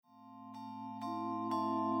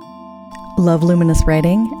Love luminous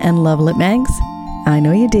writing and love Lit Mags? I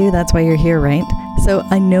know you do, that's why you're here, right? So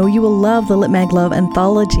I know you will love the Lit Mag Love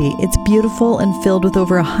Anthology. It's beautiful and filled with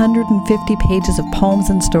over 150 pages of poems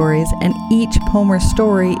and stories, and each poem or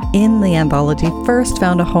story in the anthology first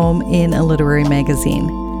found a home in a literary magazine.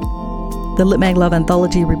 The Lit Mag Love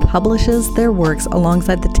Anthology republishes their works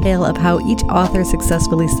alongside the tale of how each author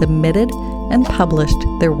successfully submitted and published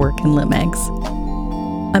their work in Lit Mags.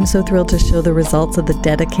 I'm so thrilled to show the results of the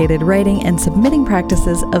dedicated writing and submitting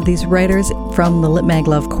practices of these writers from the Lit Mag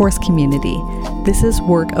Love course community. This is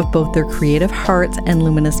work of both their creative hearts and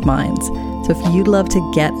luminous minds. So if you'd love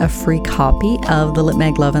to get a free copy of the Lit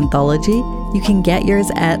Mag Love Anthology, you can get yours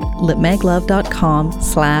at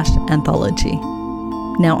litmaglove.com/anthology.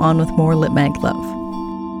 Now on with more Lit Mag Love.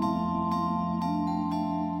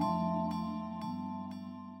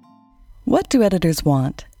 What do editors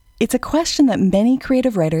want? It's a question that many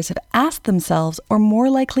creative writers have asked themselves, or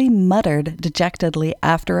more likely muttered dejectedly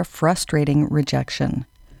after a frustrating rejection.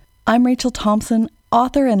 I'm Rachel Thompson,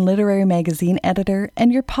 author and literary magazine editor,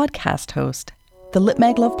 and your podcast host. The Lit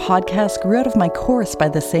Mag Love podcast grew out of my course by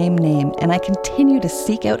the same name, and I continue to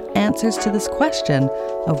seek out answers to this question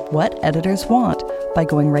of what editors want by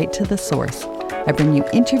going right to the source. I bring you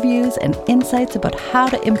interviews and insights about how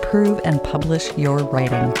to improve and publish your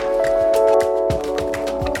writing.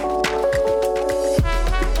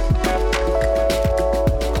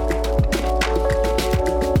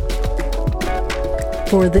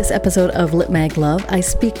 For this episode of Lit Mag Love, I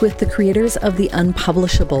speak with the creators of The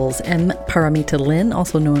Unpublishables, M. Paramita Lin,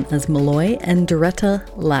 also known as Malloy, and Doretta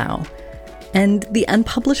Lau. And The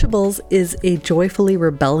Unpublishables is a joyfully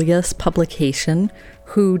rebellious publication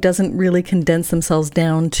who doesn't really condense themselves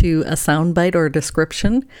down to a soundbite or a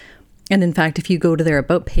description. And in fact, if you go to their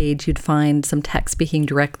About page, you'd find some text speaking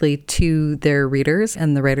directly to their readers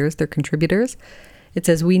and the writers, their contributors. It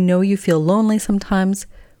says, "We know you feel lonely sometimes.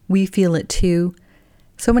 We feel it too.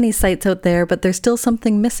 So many sites out there, but there's still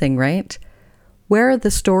something missing, right? Where are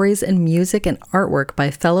the stories and music and artwork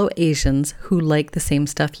by fellow Asians who like the same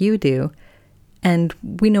stuff you do? And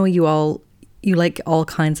we know you like all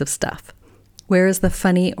kinds of stuff. Where is the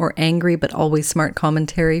funny or angry but always smart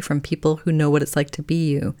commentary from people who know what it's like to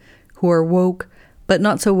be you, who are woke, but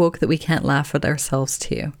not so woke that we can't laugh at ourselves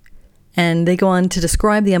too?" And they go on to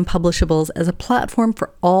describe The Unpublishables as a platform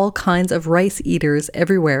for all kinds of rice eaters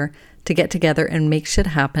everywhere to get together and make shit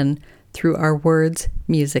happen through our words,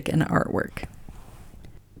 music, and artwork.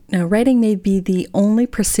 Now, writing may be the only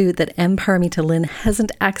pursuit that M. Paramita Lin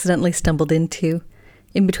hasn't accidentally stumbled into.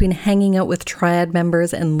 In between hanging out with Triad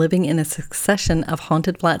members and living in a succession of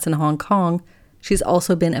haunted flats in Hong Kong, she's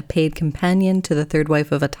also been a paid companion to the third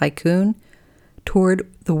wife of a tycoon, toured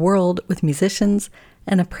the world with musicians,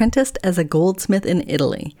 and apprenticed as a goldsmith in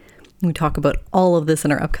Italy. We talk about all of this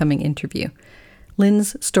in our upcoming interview.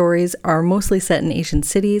 Lin's stories are mostly set in Asian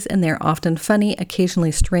cities, and they're often funny,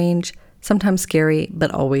 occasionally strange, sometimes scary,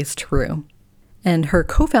 but always true. And her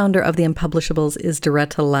co-founder of The Unpublishables is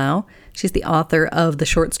Doretta Lau. She's the author of the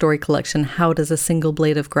short story collection, How Does a Single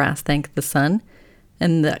Blade of Grass Thank the Sun?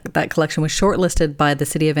 And that collection was shortlisted by the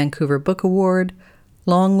City of Vancouver Book Award,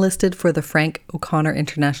 longlisted for the Frank O'Connor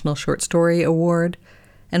International Short Story Award,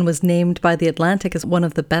 and was named by The Atlantic as one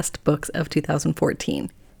of the best books of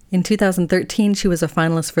 2014. In 2013, she was a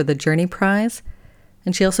finalist for the Journey Prize,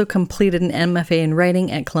 and she also completed an MFA in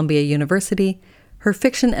writing at Columbia University. Her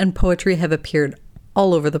fiction and poetry have appeared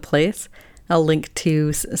all over the place. I'll link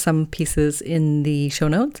to some pieces in the show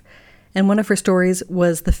notes. And one of her stories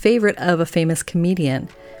was the favorite of a famous comedian.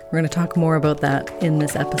 We're going to talk more about that in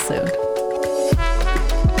this episode.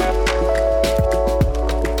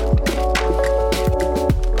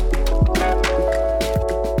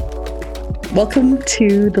 Welcome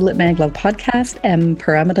to the Lit Mag Love podcast. I'm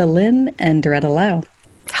Paramita Lin and Doretta Lau.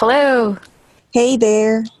 Hello. Hey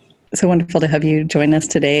there. So wonderful to have you join us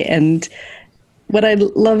today. And what I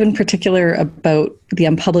love in particular about The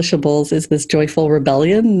Unpublishables is this joyful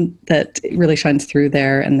rebellion that really shines through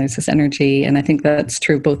there. And there's this energy. And I think that's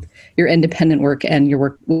true of both your independent work and your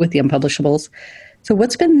work with The Unpublishables. So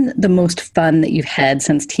what's been the most fun that you've had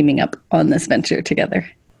since teaming up on this venture together?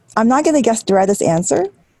 I'm not going to guess Doretta's answer,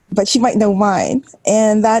 but she might know mine.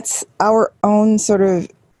 And that's our own sort of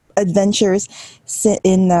adventures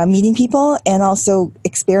in meeting people and also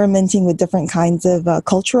experimenting with different kinds of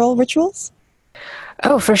cultural rituals.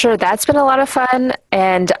 Oh, for sure. That's been a lot of fun.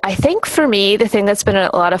 And I think for me, the thing that's been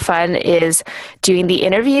a lot of fun is doing the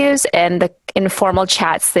interviews and the informal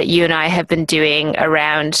chats that you and I have been doing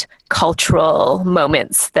around cultural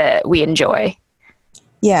moments that we enjoy.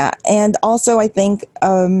 Yeah. And also I think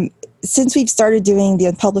since we've started doing the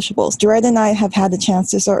Unpublishables, Doretta and I have had the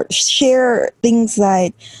chance to sort of share things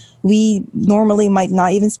that we normally might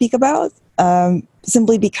not even speak about,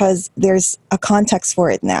 simply because there's a context for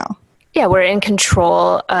it now. Yeah, we're in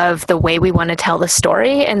control of the way we want to tell the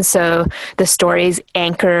story. And so the story's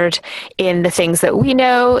anchored in the things that we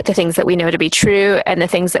know, the things that we know to be true, and the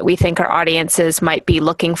things that we think our audiences might be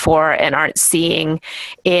looking for and aren't seeing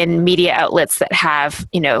in media outlets that have,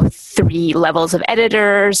 3 levels of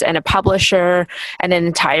editors and a publisher and an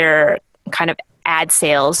entire kind of ad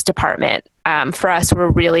sales department. For us, we're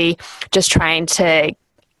really just trying to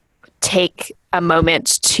take a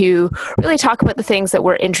moment to really talk about the things that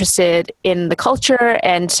we're interested in the culture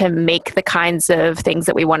and to make the kinds of things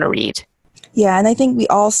that we want to read. Yeah, and I think we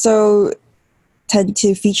also tend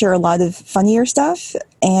to feature a lot of funnier stuff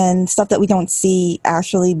and stuff that we don't see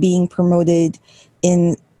actually being promoted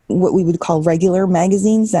in what we would call regular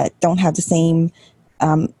magazines that don't have the same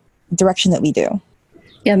direction that we do.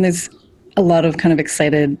 Yeah, and there's a lot of kind of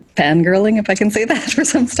excited fangirling, if I can say that, for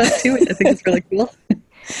some stuff too. I think it's really cool.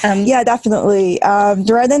 Yeah, definitely.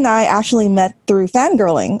 Doretta and I actually met through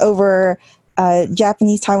fangirling over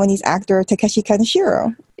Japanese-Taiwanese actor Takeshi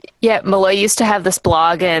Kaneshiro. Yeah, Malloy used to have this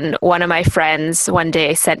blog, and one of my friends one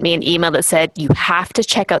day sent me an email that said, "You have to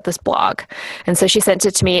check out this blog." And so she sent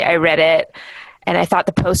it to me. I read it, and I thought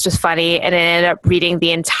the post was funny, and I ended up reading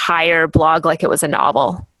the entire blog like it was a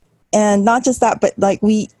novel. And not just that, but like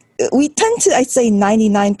we tend to, I'd say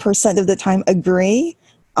 99% of the time, agree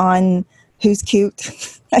on who's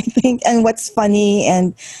cute, I think, and what's funny.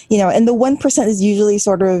 And, and the 1% is usually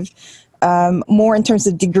sort of more in terms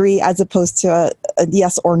of degree as opposed to a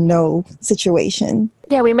yes or no situation.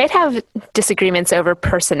 Yeah, we might have disagreements over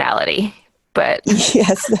personality, but...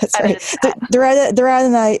 Yes, that's right. Doretta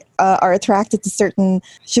and I are attracted to certain,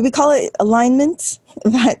 should we call it alignments,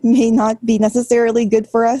 that may not be necessarily good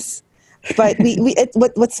for us. But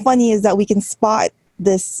what's funny is that we can spot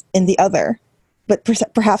this in the other, but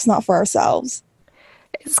perhaps not for ourselves.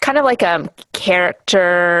 It's kind of like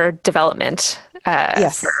character development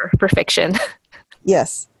yes. for fiction.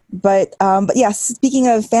 Yes. But yes, speaking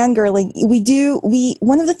of fangirling,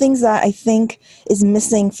 one of the things that I think is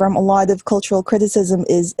missing from a lot of cultural criticism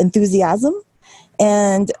is enthusiasm.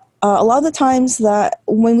 And a lot of the times that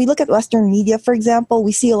when we look at Western media, for example,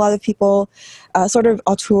 we see a lot of people, sort of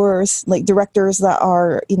auteurs, like directors that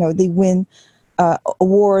are, they win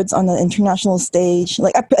awards on the international stage.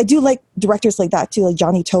 Like I do like directors like that too. Like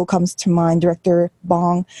Johnny To comes to mind, director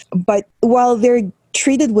Bong. But while they're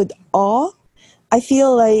treated with awe, I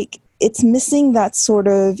feel like it's missing that sort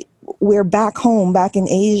of, where back home, back in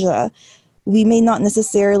Asia, we may not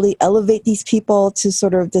necessarily elevate these people to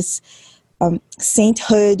sort of this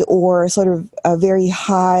sainthood or sort of a very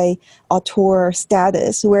high auteur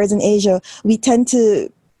status. Whereas in Asia, we tend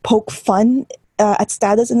to poke fun at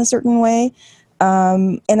status in a certain way.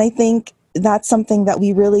 And I think that's something that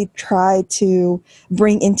we really try to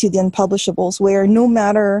bring into the Unpublishables, where no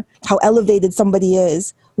matter how elevated somebody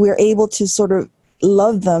is, we're able to sort of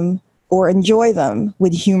love them or enjoy them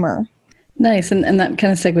with humor. Nice. And that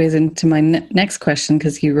kind of segues into my next question,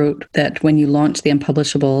 because you wrote that when you launched the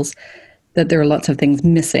Unpublishables, that there are lots of things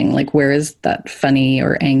missing. Like, where is that funny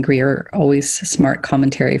or angry or always smart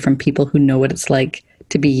commentary from people who know what it's like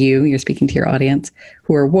to be you? You're speaking to your audience,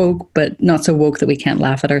 who are woke, but not so woke that we can't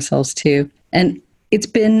laugh at ourselves too. And it's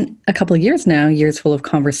been a couple of years now, years full of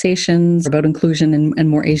conversations about inclusion and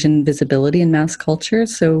more Asian visibility in mass culture.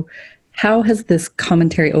 So how has this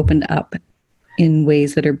commentary opened up in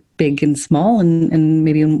ways that are big and small, and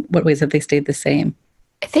maybe in what ways have they stayed the same?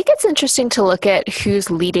 I think it's interesting to look at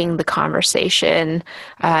who's leading the conversation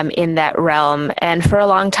in that realm. And for a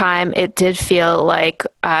long time, it did feel like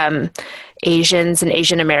Asians and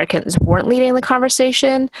Asian Americans weren't leading the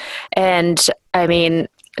conversation. And I mean,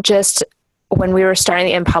 just when we were starting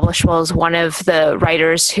the Unpublishables, one of the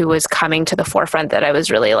writers who was coming to the forefront that I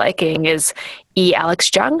was really liking is E.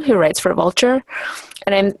 Alex Jung, who writes for Vulture.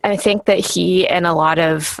 And I think that he and a lot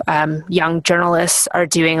of young journalists are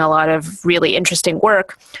doing a lot of really interesting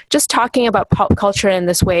work, just talking about pop culture in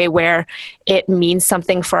this way where it means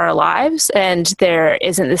something for our lives, and there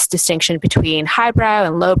isn't this distinction between highbrow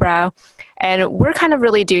and lowbrow. And we're kind of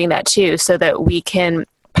really doing that too, so that we can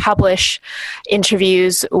publish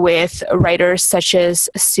interviews with writers such as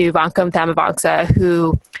Suvankam Thamavongsa,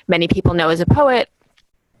 who many people know as a poet,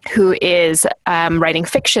 who is writing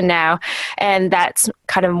fiction now. And that's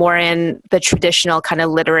kind of more in the traditional kind of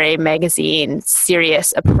literary magazine,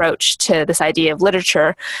 serious approach to this idea of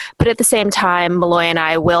literature. But at the same time, Malloy and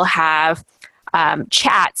I will have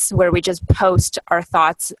chats where we just post our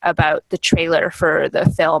thoughts about the trailer for the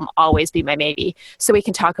film Always Be My Maybe. So we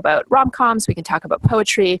can talk about rom-coms, we can talk about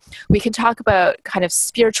poetry, we can talk about kind of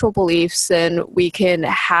spiritual beliefs, and we can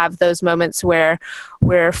have those moments where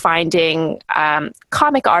we're finding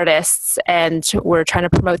comic artists and we're trying to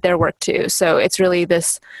promote their work too. So it's really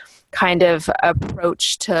this kind of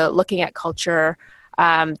approach to looking at culture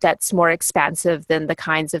that's more expansive than the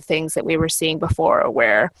kinds of things that we were seeing before,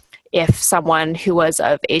 where if someone who was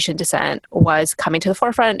of Asian descent was coming to the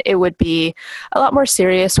forefront, it would be a lot more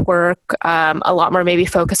serious work, a lot more maybe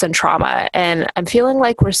focus on trauma. And I'm feeling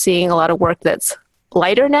like we're seeing a lot of work that's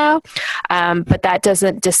lighter now, but that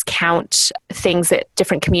doesn't discount things that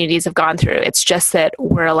different communities have gone through. It's just that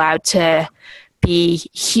we're allowed to be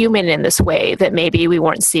human in this way that maybe we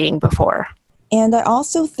weren't seeing before. And I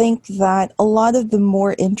also think that a lot of the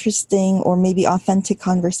more interesting or maybe authentic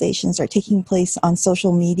conversations are taking place on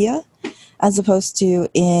social media as opposed to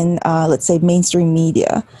in, let's say, mainstream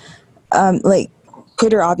media. Like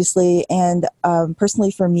Twitter, obviously, and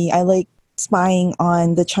personally for me, I like spying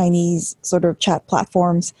on the Chinese sort of chat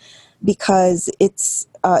platforms because it's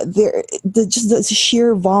just the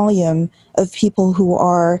sheer volume of people who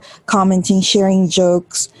are commenting, sharing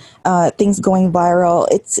jokes, things going viral.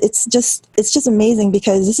 It's just amazing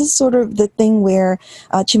because this is sort of the thing where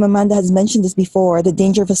Chimamanda has mentioned this before, the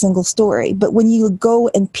danger of a single story. But when you go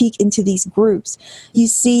and peek into these groups, you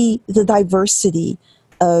see the diversity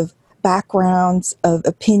of backgrounds, of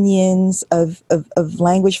opinions, of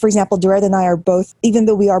language. For example, Doretta and I are both, even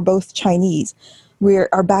though we are both Chinese,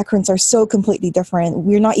 our backgrounds are so completely different.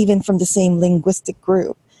 We're not even from the same linguistic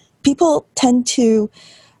group. People tend to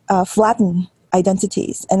flatten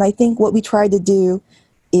identities. And I think what we try to do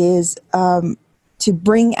is to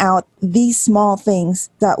bring out these small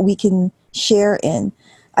things that we can share in.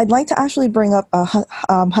 I'd like to actually bring up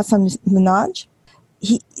Hasan Minhaj.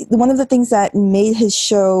 One of the things that made his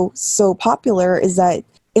show so popular is that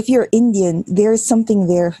if you're Indian, there's something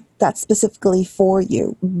there that's specifically for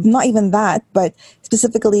you. Not even that, but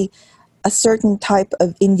specifically a certain type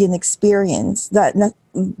of Indian experience that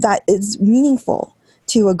is meaningful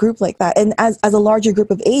to a group like that. And as a larger group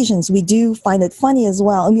of Asians, we do find it funny as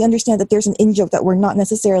well. And we understand that there's an in-joke that we're not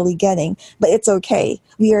necessarily getting, but it's okay.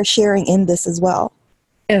 We are sharing in this as well.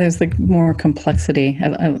 Yeah, there's like more complexity.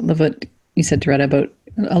 I love what you said, Doretta,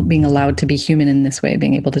 about being allowed to be human in this way,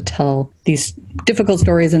 being able to tell these difficult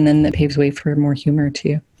stories, and then that paves way for more humor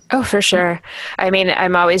too. Oh, for sure. I mean,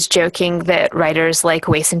 I'm always joking that writers like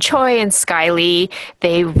Wei-Sin Choi and Sky Lee,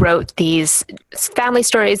 they wrote these family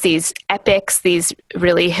stories, these epics, these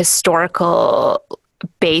really historically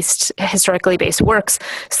based works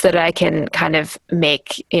so that I can kind of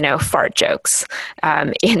make, fart jokes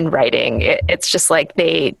in writing. It's just like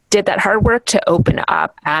they did that hard work to open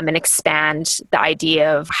up and expand the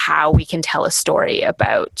idea of how we can tell a story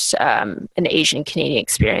about an Asian Canadian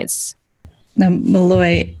experience. Now,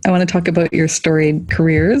 Molloy, I want to talk about your storied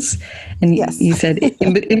careers. And yes. You said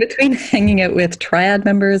in between hanging out with triad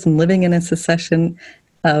members and living in a succession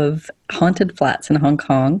of haunted flats in Hong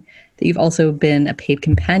Kong, that you've also been a paid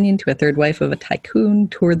companion to a third wife of a tycoon,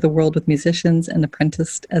 toured the world with musicians, and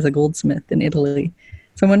apprenticed as a goldsmith in Italy.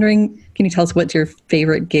 So I'm wondering, can you tell us what's your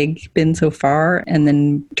favorite gig been so far, and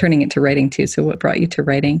then turning it to writing too? So what brought you to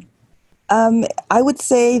writing? I would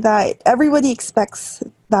say that everybody expects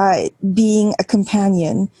that being a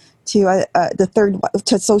companion to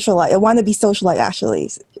to socialite, a wannabe socialite actually,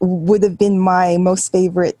 would have been my most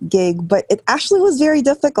favorite gig. But it actually was very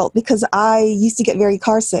difficult because I used to get very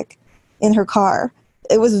car sick in her car.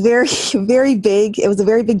 It was very, very big. It was a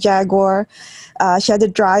very big Jaguar. She had a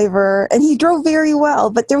driver, and he drove very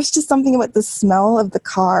well. But there was just something about the smell of the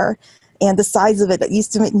car and the size of it that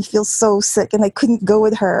used to make me feel so sick, and I couldn't go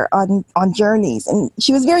with her on journeys. And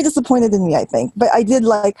she was very disappointed in me, I think, but I did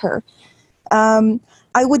like her.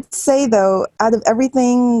 I would say, though, out of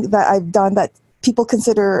everything that I've done that people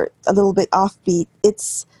consider a little bit offbeat,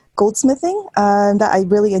 it's goldsmithing that I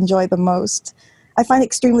really enjoy the most. I find it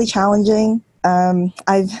extremely challenging.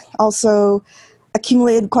 I've also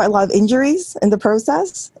accumulated quite a lot of injuries in the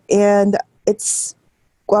process, and it's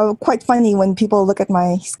quite funny when people look at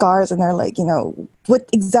my scars and they're like, what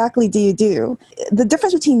exactly do you do? The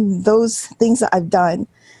difference between those things that I've done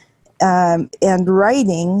and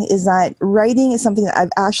writing is that writing is something that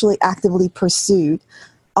I've actually actively pursued.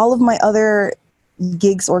 All of my other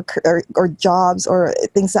gigs or jobs or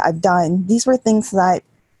things that I've done, these were things that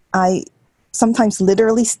I sometimes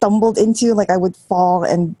literally stumbled into, like I would fall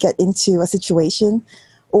and get into a situation,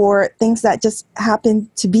 or things that just happen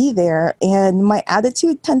to be there. And my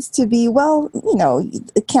attitude tends to be, well,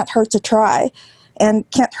 it can't hurt to try. and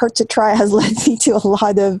can't hurt to try has led me to a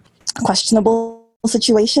lot of questionable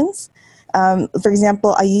situations. For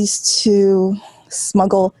example, I used to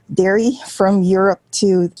smuggle dairy from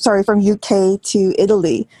from UK to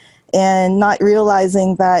Italy, and not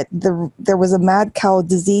realizing that there was a mad cow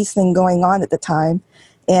disease thing going on at the time,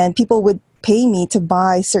 and people would pay me to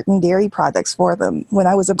buy certain dairy products for them when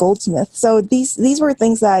I was a goldsmith. So these were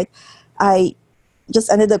things that I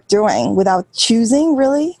just ended up doing without choosing,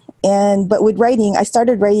 really. But with writing, I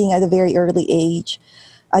started writing at a very early age.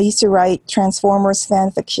 I used to write Transformers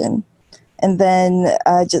fan fiction. And then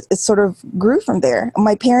it sort of grew from there.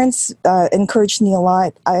 My parents encouraged me a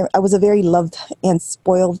lot. I was a very loved and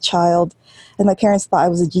spoiled child, and my parents thought I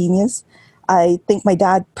was a genius. I think my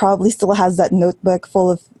dad probably still has that notebook full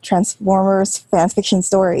of Transformers fan fiction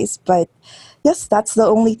stories. But yes, that's the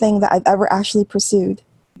only thing that I've ever actually pursued.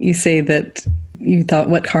 You say that you thought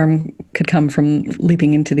what harm could come from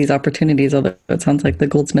leaping into these opportunities, although it sounds like the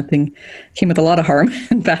goldsmithing came with a lot of harm,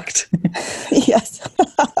 in fact. Yes.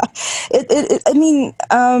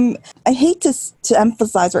 I hate to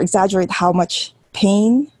emphasize or exaggerate how much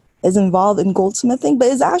pain is involved in goldsmithing, but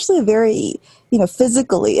it's actually a very,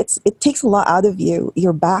 physically, it takes a lot out of you.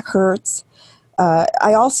 Your back hurts.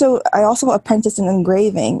 I also apprenticed in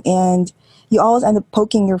engraving, and you always end up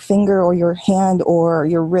poking your finger or your hand or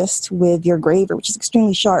your wrist with your graver, which is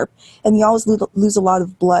extremely sharp, and you always lose a lot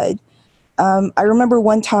of blood. I remember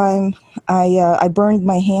one time I burned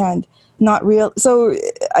my hand. So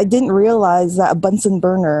I didn't realize that a Bunsen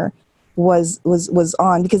burner was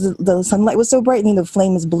on because the sunlight was so bright and the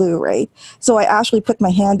flame is blue, right? So I actually put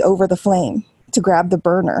my hand over the flame to grab the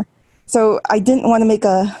burner. So I didn't want to make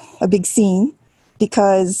a big scene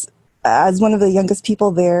because as one of the youngest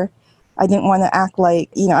people there, I didn't want to act like,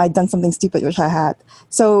 I'd done something stupid, which I had.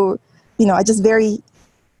 So, I just very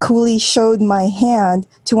coolly showed my hand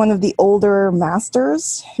to one of the older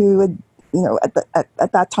masters who had,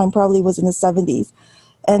 at that time probably was in his 70s.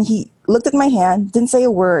 And he looked at my hand, didn't say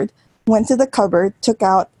a word, went to the cupboard, took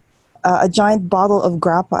out a giant bottle of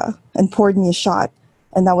grappa and poured me a shot.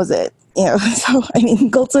 And that was it. So,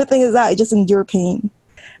 goldsmithing is that. I just endure pain.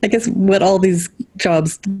 I guess what all these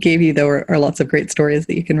jobs gave you, though, are lots of great stories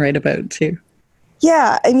that you can write about, too.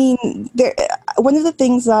 Yeah, one of the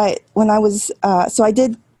things that when I was, I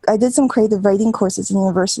did some creative writing courses in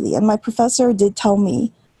university, and my professor did tell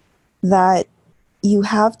me that you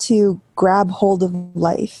have to grab hold of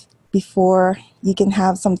life before you can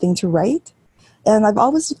have something to write. And I've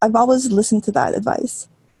always listened to that advice.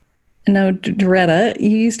 Now, Doretta,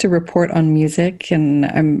 you used to report on music,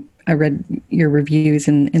 and I read your reviews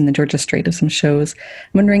in the Georgia Straight of some shows.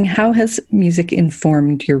 I'm wondering, how has music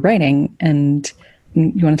informed your writing? And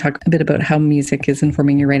you want to talk a bit about how music is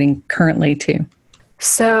informing your writing currently, too?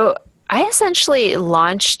 So I essentially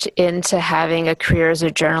launched into having a career as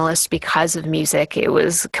a journalist because of music. It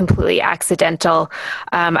was completely accidental.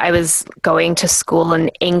 I was going to school in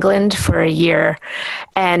England for a year,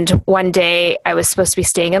 and one day I was supposed to be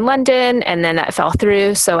staying in London, and then that fell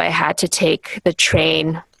through, so I had to take the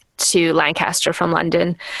train to Lancaster from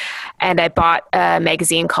London, and I bought a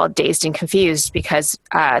magazine called Dazed and Confused because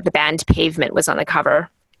the band Pavement was on the cover.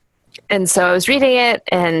 And so I was reading it,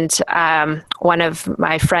 and one of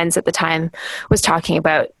my friends at the time was talking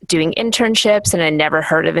about doing internships, and I'd never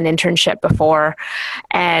heard of an internship before.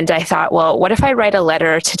 And I thought, well, what if I write a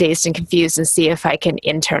letter to Dazed and Confused and see if I can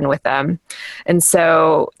intern with them? And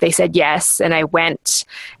so they said yes, and I went.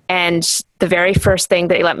 And the very first thing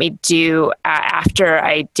they let me do after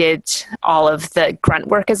I did all of the grunt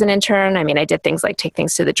work as an intern, I did things like take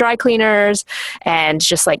things to the dry cleaners and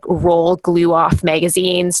just like roll glue off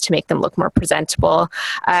magazines to make them look more presentable.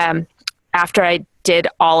 After I did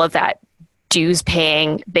all of that dues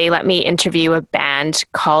paying, they let me interview a band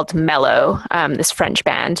called Mellow, this French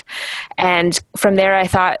band. And from there, I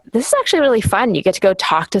thought, this is actually really fun. You get to go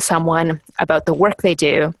talk to someone about the work they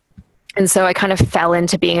do. And so I kind of fell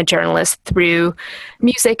into being a journalist through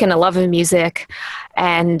music and a love of music.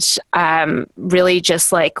 And really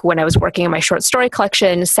just like when I was working on my short story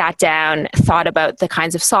collection, sat down, thought about the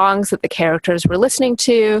kinds of songs that the characters were listening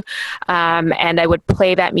to, and I would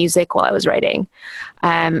play that music while I was writing.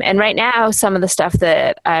 And right now, some of the stuff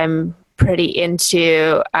that I'm pretty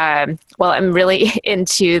into, I'm really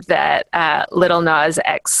into that Lil Nas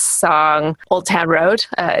X song, Old Town Road.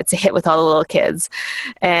 It's a hit with all the little kids.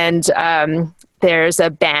 And there's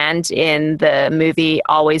a band in the movie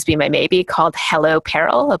Always Be My Maybe called Hello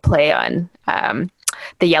Peril, a play on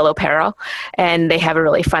the Yellow Peril. And they have a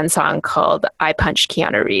really fun song called I Punched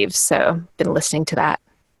Keanu Reeves. So been listening to that.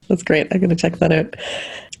 That's great. I'm going to check that out.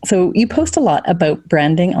 So you post a lot about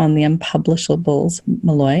branding on the Unpublishables,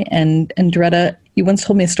 Molloy, and Doretta, You once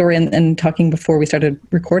told me a story, and talking before we started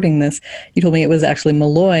recording this, you told me it was actually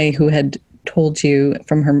Malloy who had told you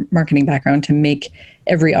from her marketing background to make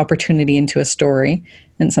every opportunity into a story,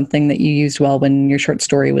 and something that you used well when your short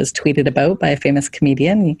story was tweeted about by a famous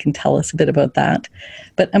comedian. You can tell us a bit about that.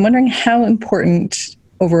 But I'm wondering, how important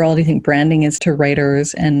overall do you think branding is to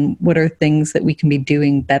writers, and what are things that we can be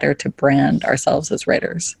doing better to brand ourselves as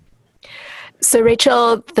writers? So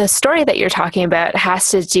Rachel, the story that you're talking about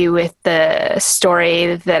has to do with the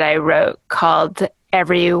story that I wrote called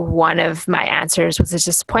Every One of My Answers Was a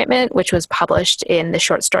Disappointment, which was published in the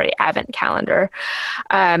short story Advent Calendar.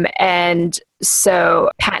 And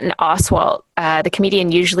so Patton Oswalt, the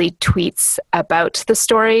comedian, usually tweets about the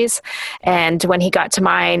stories. And when he got to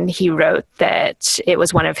mine, he wrote that it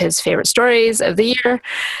was one of his favorite stories of the year.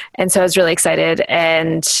 And so I was really excited.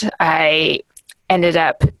 And I ended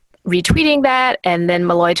up retweeting that. And then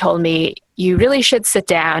Malloy told me, you really should sit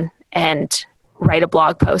down and write a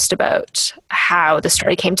blog post about how the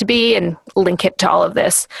story came to be and link it to all of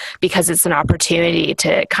this, because it's an opportunity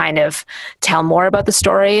to kind of tell more about the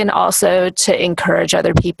story, and also to encourage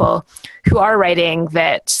other people who are writing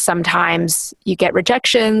that sometimes you get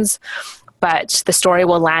rejections, but the story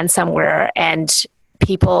will land somewhere and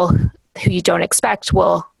people who you don't expect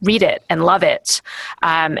will read it and love it,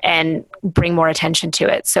 and bring more attention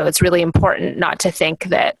to it. So it's really important not to think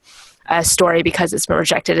that a story, because it's been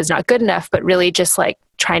rejected, is not good enough, but really just like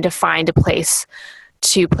trying to find a place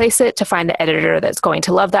to place it, to find the editor that's going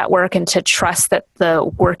to love that work, and to trust that the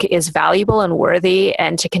work is valuable and worthy,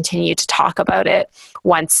 and to continue to talk about it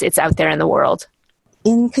once it's out there in the world.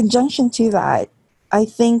 In conjunction to that, I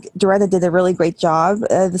think Doretta did a really great job.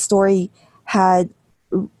 The story had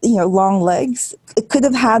long legs. It could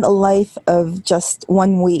have had a life of just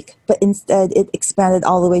 1 week, but instead it expanded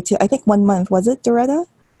all the way to, I think, 1 month. Was it, Doretta?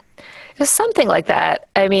 It was something like that.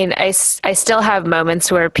 I mean, I still have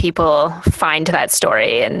moments where people find that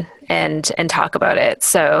story and talk about it.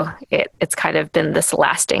 So it's kind of been this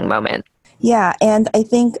lasting moment. Yeah, and I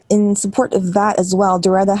think in support of that as well,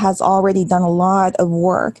 Doretta has already done a lot of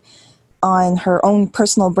work on her own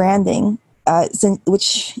personal branding,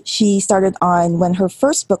 which she started on when her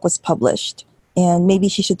first book was published. And maybe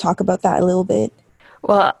she should talk about that a little bit.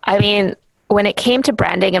 Well, I mean, when it came to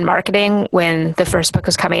branding and marketing, when the first book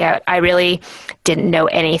was coming out, I really didn't know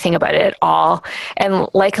anything about it at all. And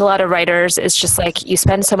like a lot of writers, it's just like you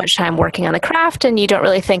spend so much time working on the craft and you don't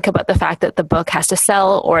really think about the fact that the book has to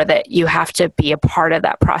sell, or that you have to be a part of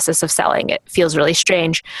that process of selling. It feels really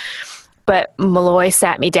strange. But Malloy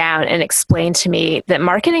sat me down and explained to me that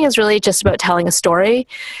marketing is really just about telling a story.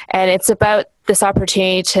 And it's about this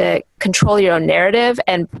opportunity to control your own narrative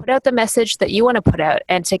and put out the message that you want to put out,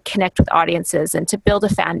 and to connect with audiences and to build a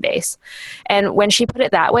fan base. And when she put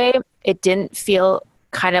it that way, it didn't feel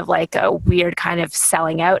kind of like a weird kind of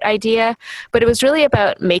selling out idea, but it was really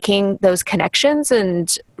about making those connections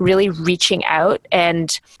and really reaching out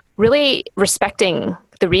and really respecting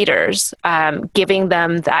the readers, giving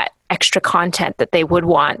them that extra content that they would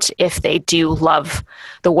want if they do love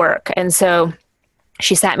the work. And so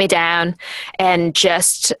she sat me down and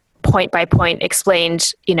just point by point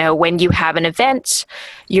explained, when you have an event,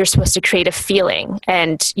 you're supposed to create a feeling,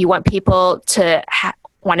 and you want people to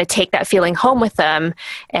want to take that feeling home with them.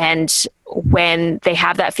 And when they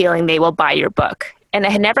have that feeling, they will buy your book. And I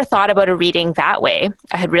had never thought about a reading that way.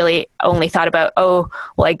 I had really only thought about,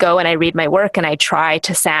 I go and I read my work and I try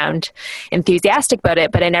to sound enthusiastic about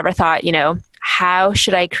it. But I never thought, how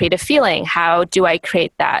should I create a feeling? How do I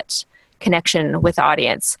create that connection with the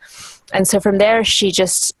audience? And so from there, she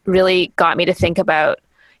just really got me to think about,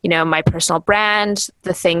 my personal brand,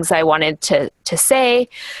 the things I wanted to say,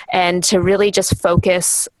 and to really just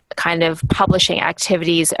focus kind of publishing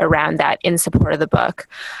activities around that in support of the book.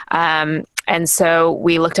 And so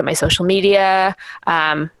we looked at my social media.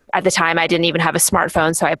 At the time, I didn't even have a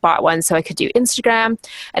smartphone, so I bought one so I could do Instagram.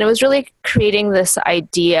 And it was really creating this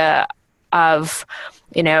idea of,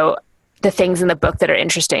 the things in the book that are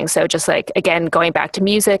interesting. So just like, again, going back to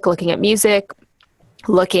music, looking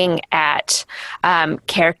at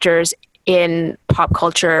characters in pop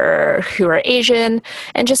culture who are Asian,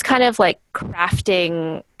 and just kind of like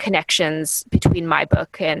crafting connections between my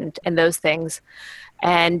book and those things.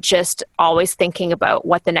 And just always thinking about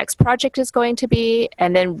what the next project is going to be,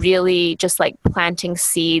 and then really just like planting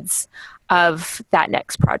seeds of that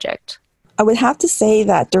next project. I would have to say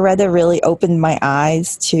that Doretta really opened my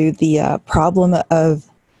eyes to the problem of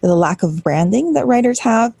the lack of branding that writers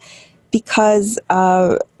have, because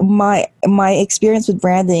my experience with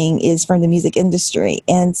branding is from the music industry.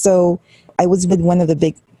 And so I was with one of the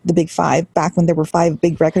big five back when there were 5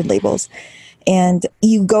 big record labels. And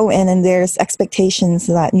you go in and there's expectations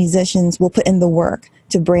that musicians will put in the work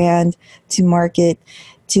to brand, to market,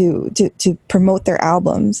 to promote their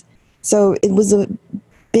albums. So it was a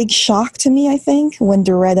big shock to me, I think, when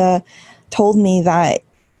Doretta told me that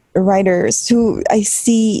writers who I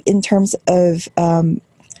see in terms of the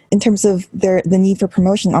need for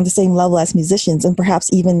promotion on the same level as musicians, and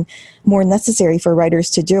perhaps even more necessary for writers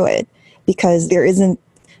to do it, because there isn't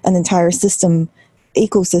an entire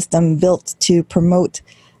ecosystem built to promote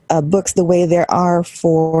books the way there are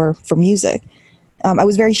for music. I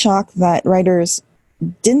was very shocked that writers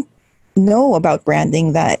didn't know about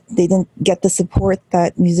branding, that they didn't get the support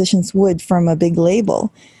that musicians would from a big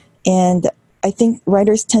label. And I think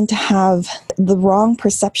writers tend to have the wrong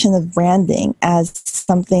perception of branding as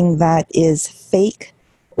something that is fake,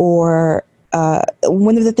 or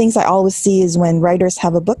one of the things I always see is when writers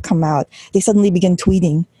have a book come out, they suddenly begin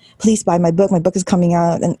tweeting, "Please buy my book is coming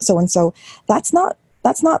out," and so and so. That's not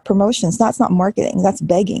promotions, that's not marketing, that's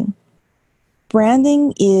begging.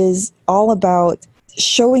 Branding is all about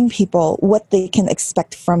showing people what they can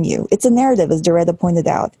expect from you. It's a narrative, as Doretta pointed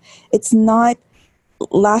out. It's not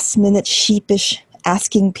last minute sheepish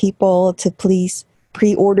asking people to please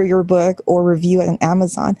pre-order your book or review it on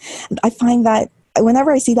Amazon. I find that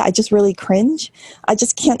whenever I see that, I just really cringe. I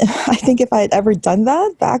just can't. I think if I had ever done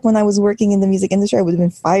that back when I was working in the music industry, I would have been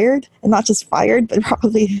fired, and not just fired, but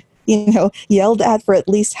probably, yelled at for at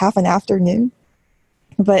least half an afternoon.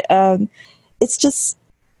 But it's just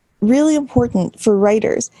really important for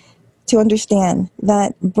writers to understand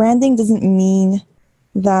that branding doesn't mean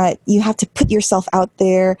that you have to put yourself out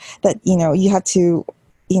there, that, you have to,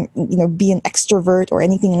 be an extrovert or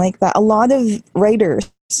anything like that. A lot of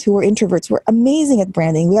writers who were introverts were amazing at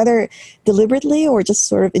branding, whether deliberately or just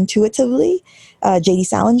sort of intuitively. J.D.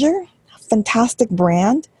 Salinger, fantastic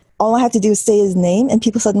brand. All I have to do is say his name and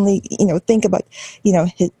people suddenly, think about,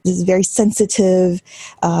 his very sensitive,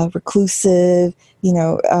 reclusive,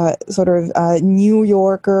 sort of New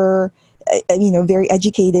Yorker, very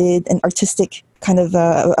educated and artistic kind of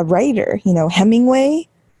a writer. Hemingway,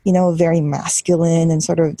 very masculine and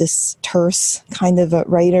sort of this terse kind of a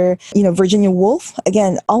writer. Virginia Woolf,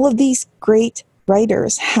 again, all of these great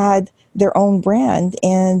writers had their own brand.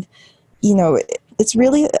 And, it's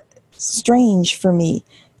really strange for me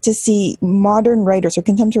to see modern writers or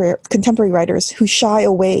contemporary writers who shy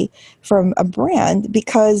away from a brand,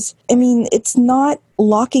 because, it's not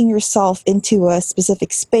locking yourself into a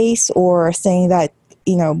specific space or saying that,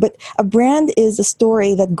 but a brand is a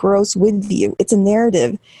story that grows with you. It's a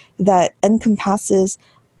narrative that encompasses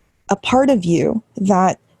a part of you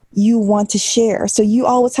that you want to share. So you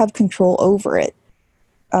always have control over it.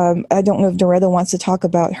 I don't know if Doretta wants to talk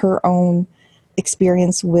about her own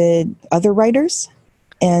experience with other writers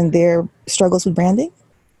and their struggles with branding.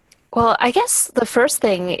 Well, I guess the first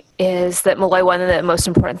thing is that, Molloy, one of the most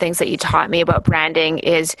important things that you taught me about branding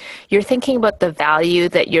is you're thinking about the value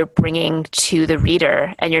that you're bringing to the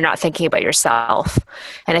reader, and you're not thinking about yourself.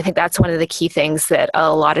 And I think that's one of the key things that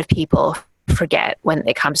a lot of people forget when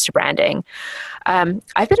it comes to branding.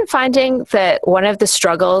 I've been finding that one of the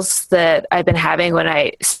struggles that I've been having when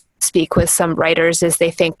I speak with some writers is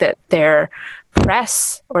they think that their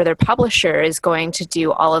press or their publisher is going to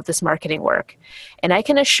do all of this marketing work. And I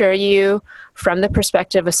can assure you, from the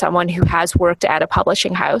perspective of someone who has worked at a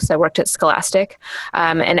publishing house, I worked at Scholastic,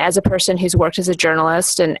 and as a person who's worked as a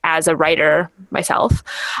journalist and as a writer myself,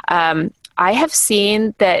 I have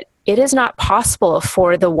seen that it is not possible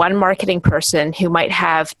for the one marketing person who might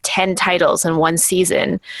have 10 titles in one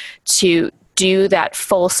season to do that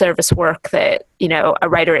full service work that, a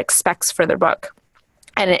writer expects for their book.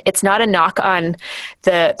 And it's not a knock on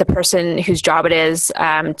the person whose job it is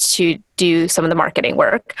to do some of the marketing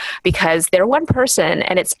work, because they're one person,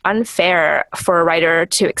 and it's unfair for a writer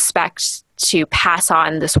to expect to pass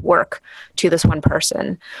on this work to this one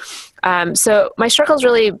person. So my struggle's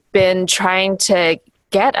really been trying to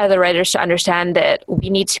get other writers to understand that we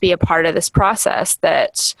need to be a part of this process,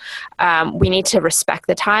 that we need to respect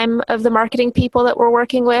the time of the marketing people that we're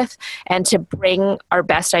working with, and to bring our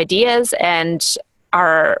best ideas and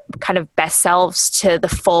our kind of best selves to the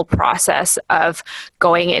full process of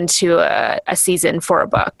going into a season for a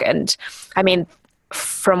book. And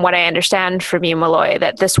from what I understand from you, Molloy,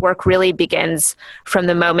 that this work really begins from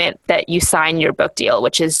the moment that you sign your book deal,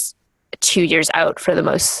 which is 2 years out for the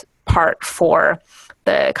most part for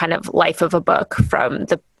the kind of life of a book, from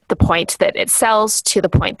the point that it sells to the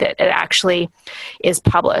point that it actually is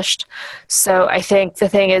published. So I think the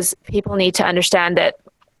thing is, people need to understand that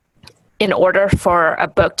in order for a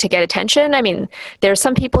book to get attention, there are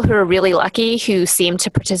some people who are really lucky who seem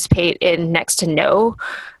to participate in next to no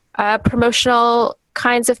promotional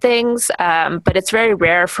kinds of things, but it's very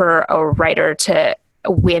rare for a writer to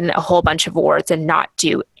win a whole bunch of awards and not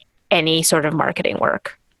do any sort of marketing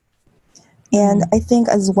work. And I think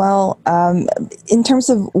as well, in terms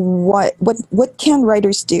of what can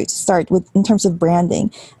writers do to start with in terms of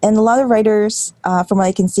branding, and a lot of writers, from what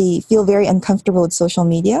I can see, feel very uncomfortable with social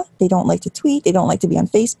media. They don't like to tweet. They don't like to be on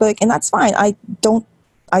Facebook, and that's fine. I don't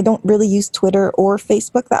really use Twitter or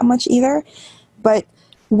Facebook that much either. But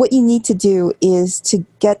what you need to do is to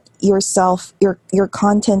get yourself your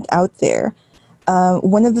content out there.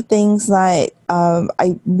 One of the things that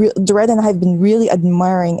Doretta and I have been really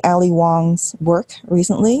admiring Ali Wong's work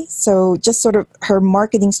recently. So just sort of her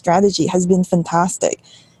marketing strategy has been fantastic.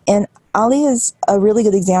 And Ali is a really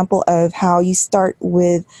good example of how you start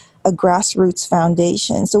with a grassroots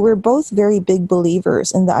foundation. So we're both very big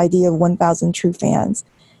believers in the idea of 1,000 true fans,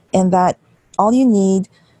 and that all you need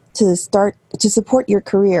to support your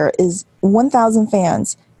career is 1,000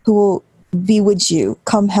 fans who will be with you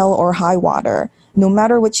come hell or high water. No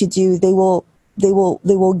matter what you do, they will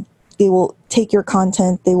take your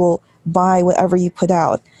content. They will buy whatever you put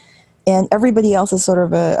out, and everybody else is sort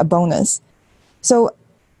of a bonus. So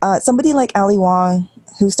somebody like Ali Wong,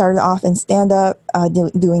 who started off in stand-up,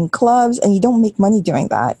 doing clubs, and you don't make money doing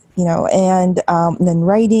that, and then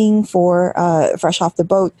writing for Fresh Off the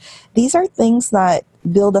Boat. These are things that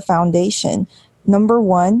build a foundation. Number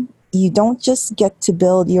one, you don't just get to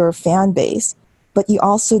build your fan base, but you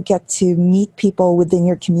also get to meet people within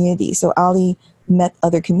your community. So Ali met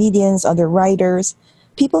other comedians, other writers,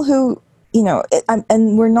 people who,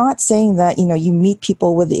 and we're not saying that, you meet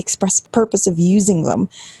people with the express purpose of using them,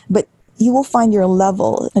 but you will find your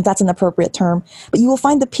level, if that's an appropriate term, but you will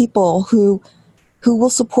find the people who will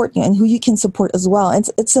support you and who you can support as well. And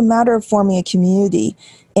it's a matter of forming a community,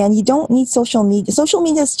 and you don't need social media. Social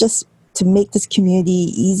media is just to make this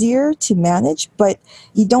community easier to manage, but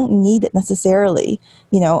you don't need it necessarily.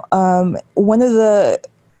 One of the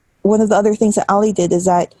other things that Ali did is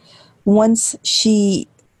that once she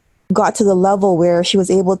got to the level where she was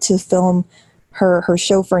able to film her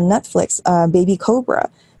show for Netflix, Baby Cobra,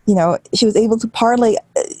 she was able to parlay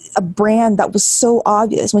a brand that was so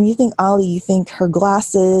obvious. When you think Ali, you think her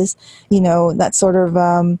glasses, that sort of,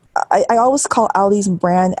 I always call Ali's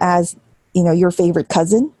brand as, your favorite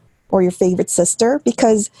cousin or your favorite sister,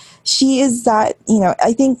 because she is that,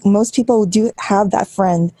 I think most people do have that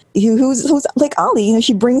friend who's like Ali.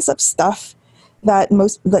 She brings up stuff that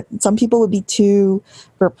some people would be too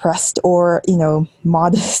repressed or,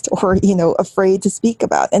 modest or, afraid to speak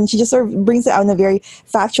about. And she just sort of brings it out in a very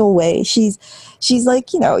factual way. She's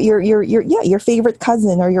like, your favorite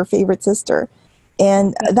cousin or your favorite sister.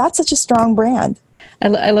 And that's such a strong brand.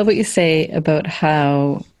 I love what you say about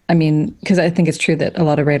how, because I think it's true that a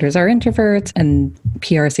lot of writers are introverts and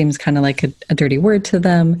PR seems kind of like a dirty word to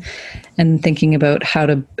them, and thinking about how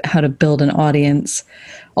to build an audience.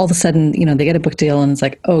 All of a sudden, they get a book deal and it's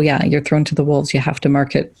like, oh yeah, you're thrown to the wolves. You have to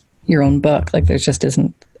market your own book. Like there just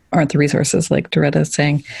aren't the resources, like Doretta is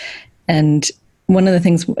saying. And one of the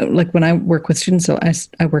things, like when I work with students, so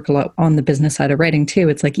I work a lot on the business side of writing too.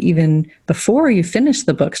 It's like even before you finish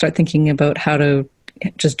the book, start thinking about how to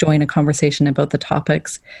just join a conversation about the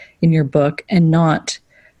topics in your book, and not,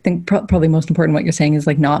 I think probably most important what you're saying is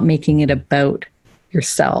like not making it about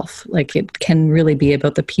yourself. Like it can really be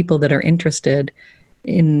about the people that are interested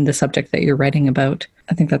in the subject that you're writing about.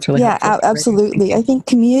 I think that's really helpful. Absolutely. I think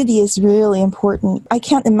community is really important. I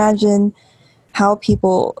can't imagine how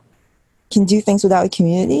people can do things without a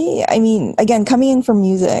community. Again, coming in from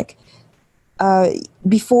music,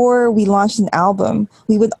 before we launched an album,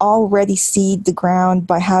 we would already seed the ground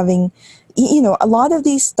by having, a lot of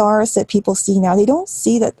these stars that people see now, they don't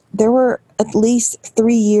see that there were at least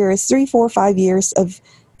 3, 4, 5 years of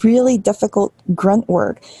really difficult grunt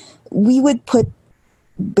work. We would put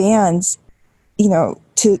bands,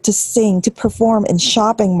 to sing, to perform in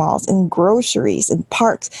shopping malls, in groceries, in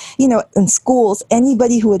parks, in schools.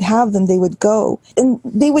 Anybody who would have them, they would go. And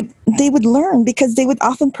they would learn, because they would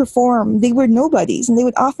often perform. They were nobodies, and they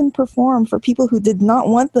would often perform for people who did not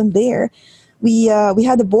want them there. We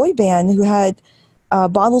had a boy band who had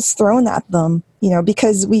bottles thrown at them,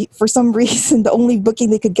 because for some reason, the only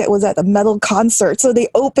booking they could get was at a metal concert. So they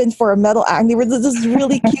opened for a metal act. They were this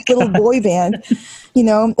really cute little boy band,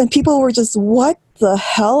 and people were just, what the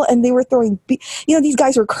hell? And they were throwing, these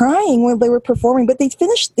guys were crying when they were performing, but they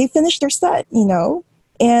finished their set,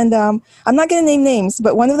 And I'm not going to name names,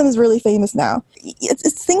 but one of them is really famous now.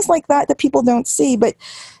 It's things like that people don't see. But,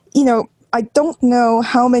 I don't know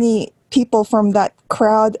how many people from that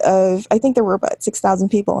crowd of, I think there were about 6,000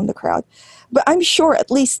 people in the crowd, but I'm sure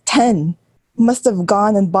at least 10 must have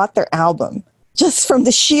gone and bought their album just from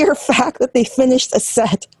the sheer fact that they finished a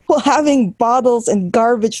set while having bottles and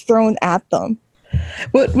garbage thrown at them.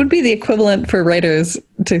 What would be the equivalent for writers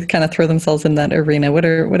to kind of throw themselves in that arena? What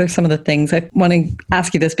are some of the things? I want to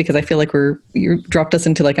ask you this because I feel like you dropped us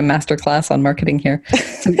into like a master class on marketing here.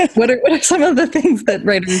 So what are some of the things that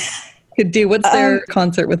writers could do? What's their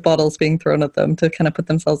concert with bottles being thrown at them to kind of put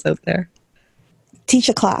themselves out there? Teach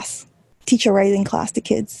a writing class to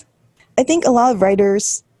kids. I think a lot of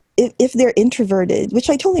writers, if they're introverted, which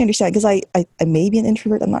I totally understand because I may be an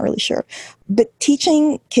introvert, I'm not really sure, but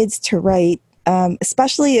teaching kids to write,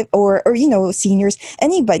 especially or seniors,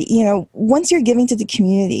 anybody, once you're giving to the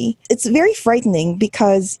community, it's very frightening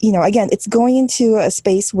because, again, it's going into a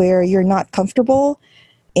space where you're not comfortable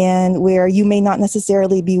and where you may not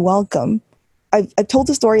necessarily be welcome. I've told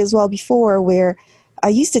the story as well before where I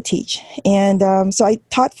used to teach. And so I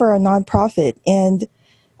taught for a nonprofit. And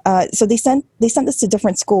so they sent us to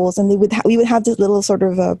different schools, and we would have this little sort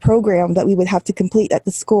of a program that we would have to complete at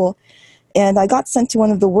the school. And I got sent to one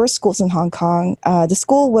of the worst schools in Hong Kong. The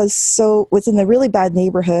school was in a really bad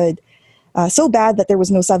neighborhood, so bad that there was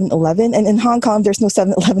no 7-Eleven. And in Hong Kong, there's no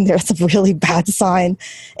 7-Eleven there. That's a really bad sign.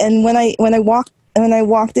 And when I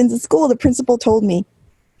walked into school, the principal told me,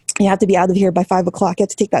 you have to be out of here by 5 o'clock. You have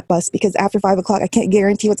to take that bus because after 5 o'clock, I can't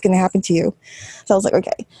guarantee what's going to happen to you. So I was like,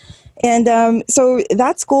 okay. And so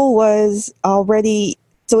that school was it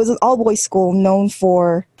was an all-boys school known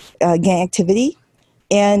for gang activity.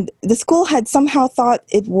 And the school had somehow thought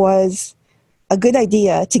it was a good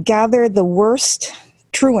idea to gather the worst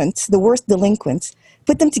truants, the worst delinquents,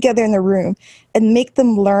 put them together in a room and make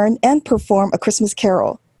them learn and perform a Christmas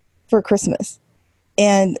carol for Christmas.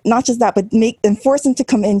 And not just that, but force them to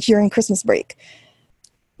come in during Christmas break.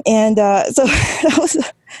 And so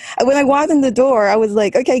when I walked in the door, I was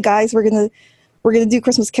like, okay, guys, we're gonna do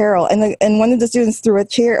Christmas Carol. And one of the students threw a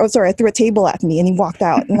table at me, and he walked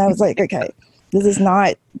out. And I was like, okay, this is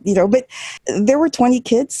not, but there were 20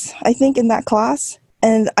 kids, I think, in that class.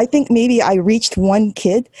 And I think maybe I reached one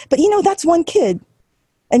kid, but that's one kid.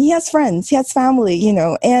 And he has friends, he has family,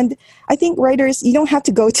 and I think writers, you don't have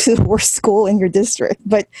to go to the worst school in your district,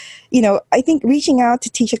 but, I think reaching out to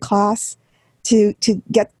teach a class to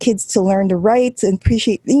get kids to learn to write and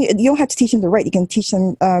appreciate, you don't have to teach them to write, you can teach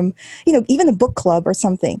them, even a book club or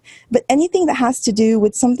something, but anything that has to do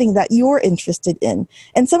with something that you're interested in.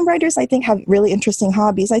 And some writers, I think, have really interesting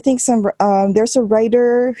hobbies. I think there's a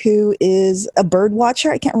writer who is a bird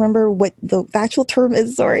watcher. I can't remember what the actual term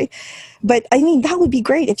is, sorry. But I mean, that would be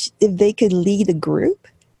great if they could lead a group,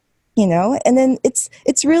 and then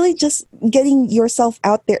it's really just getting yourself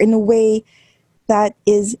out there in a way that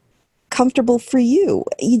is comfortable for you.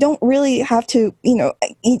 You don't really have to, you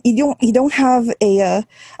don't have a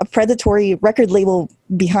predatory record label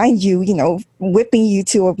behind you, whipping you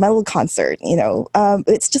to a metal concert,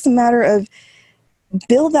 it's just a matter of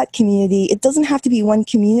build that community. It doesn't have to be one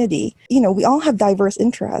community. We all have diverse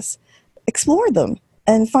interests. Explore them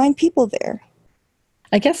and find people there.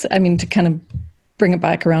 I guess, to kind of bring it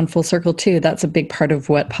back around full circle too, that's a big part of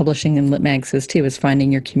what publishing in Lit Mags is too, is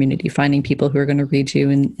finding your community, finding people who are going to read you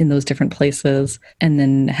in those different places, and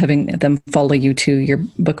then having them follow you to your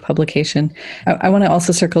book publication. I want to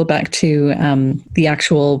also circle back to the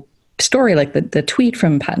actual story, like the tweet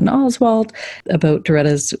from Patton Oswalt about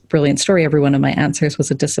Doretta's brilliant story. Every one of my answers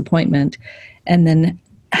was a disappointment. And then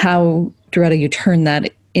how, Doretta, you turned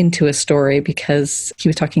that into a story, because he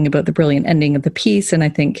was talking about the brilliant ending of the piece. And I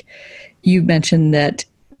think you mentioned that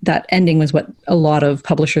ending was what a lot of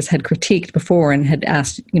publishers had critiqued before and had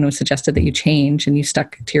asked, suggested that you change, and you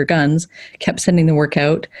stuck to your guns, kept sending the work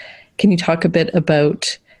out. Can you talk a bit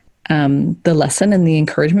about the lesson and the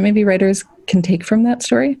encouragement maybe writers can take from that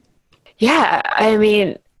story? Yeah, I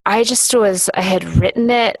had written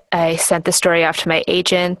it. I sent the story off to my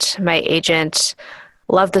agent. My agent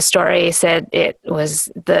loved the story, said it was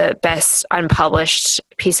the best unpublished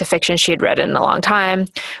piece of fiction she had read in a long time.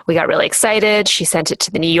 We got really excited. She sent it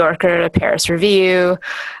to the New Yorker, the Paris Review,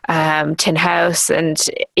 Tin House, and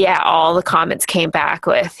all the comments came back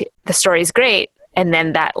with, the story's great, and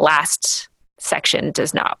then that last section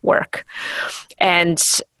does not work. And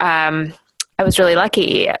I was really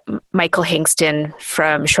lucky. Michael Hingston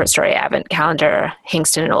from Short Story Advent Calendar,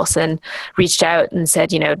 Hingston and Olsen, reached out and said,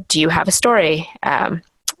 do you have a story? I'm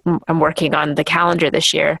working on the calendar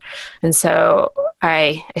this year. And so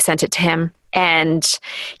I sent it to him, and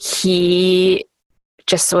he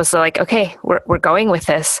just was like, okay, we're going with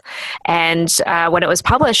this. And when it was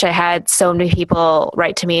published, I had so many people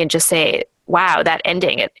write to me and just say, wow, that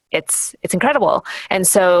ending, it's incredible. And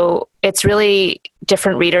so it's really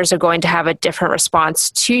different readers are going to have a different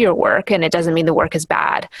response to your work, and it doesn't mean the work is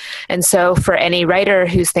bad. And so for any writer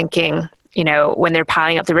who's thinking, when they're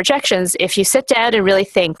piling up the rejections, if you sit down and really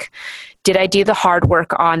think, did I do the hard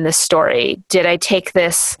work on this story? Did I take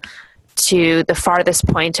this to the farthest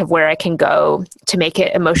point of where I can go to make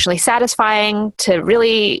it emotionally satisfying, to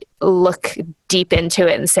really look deep into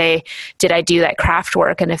it and say, did I do that craft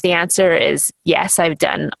work? And if the answer is yes, I've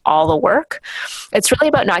done all the work, it's really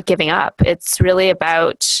about not giving up. It's really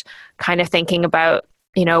about kind of thinking about,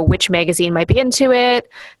 which magazine might be into it,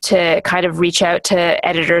 to kind of reach out to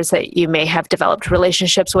editors that you may have developed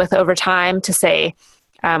relationships with over time to say,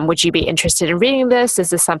 would you be interested in reading this? Is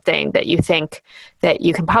this something that you think that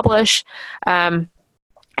you can publish? And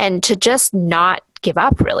to just not give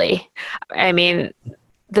up, really. I mean,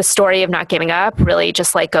 the story of not giving up really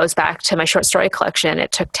just goes back to my short story collection.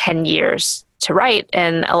 It took 10 years to write,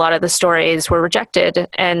 and a lot of the stories were rejected.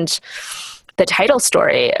 And the title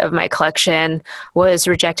story of my collection was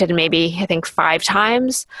rejected maybe, I think, 5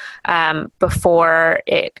 times before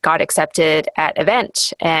it got accepted at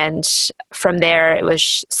Event. And from there, it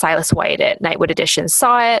was Silas White at Nightwood Editions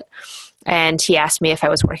saw it, and he asked me if I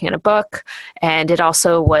was working on a book. And it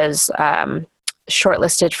also was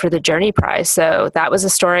shortlisted for the Journey Prize. So that was a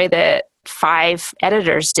story that 5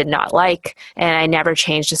 editors did not like, and I never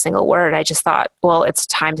changed a single word. I just thought, well, it's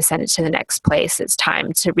time to send it to the next place. It's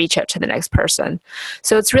time to reach out to the next person.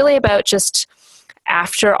 So it's really about just,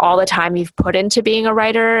 after all the time you've put into being a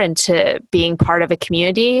writer and to being part of a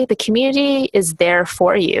community, the community is there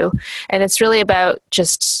for you. And it's really about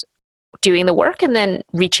just doing the work and then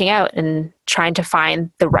reaching out and trying to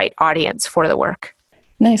find the right audience for the work.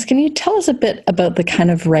 Nice. Can you tell us a bit about the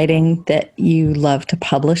kind of writing that you love to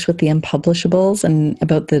publish with the Unpublishables, and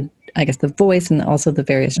about the voice and also the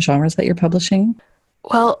various genres that you're publishing?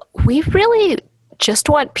 Well, we really just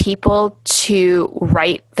want people to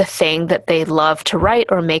write the thing that they love to write,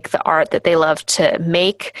 or make the art that they love to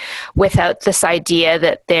make, without this idea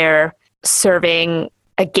that they're serving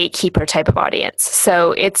a gatekeeper type of audience.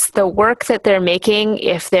 So it's the work that they're making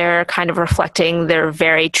if they're kind of reflecting their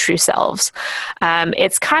very true selves.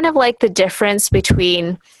 It's kind of like the difference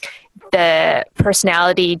between the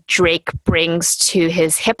personality Drake brings to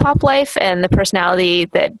his hip hop life and the personality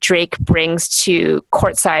that Drake brings to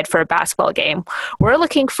courtside for a basketball game. We're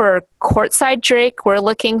looking for courtside Drake. We're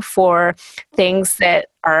looking for things that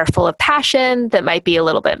are full of passion, that might be a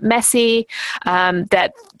little bit messy,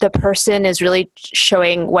 that the person is really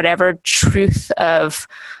showing whatever truth of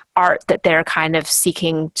art that they're kind of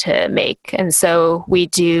seeking to make. And so we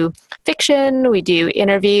do fiction, we do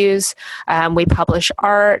interviews, we publish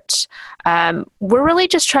art. We're really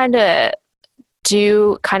just trying to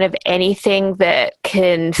do kind of anything that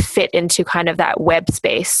can fit into kind of that web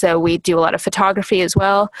space. So we do a lot of photography as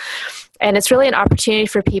well. And it's really an opportunity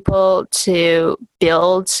for people to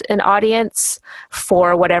build an audience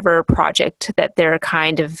for whatever project that they're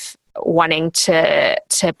kind of wanting to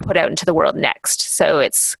put out into the world next. So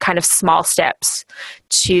it's kind of small steps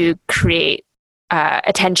to create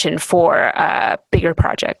attention for a bigger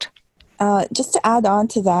project. Just to add on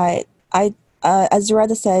to that, as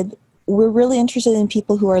Doretta said, we're really interested in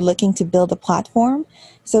people who are looking to build a platform.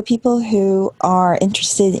 So people who are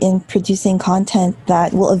interested in producing content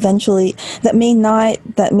that will eventually, that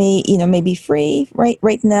may be free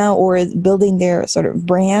right now, or building their sort of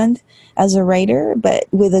brand as a writer, but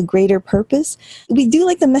with a greater purpose. We do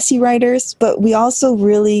like the messy writers, but we also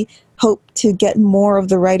really hope to get more of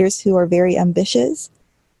the writers who are very ambitious,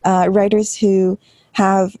 writers who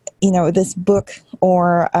have, this book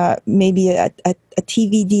or maybe a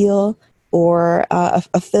TV deal or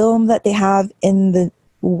a film that they have in the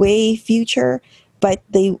way future, but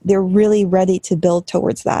they're really ready to build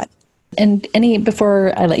towards that. And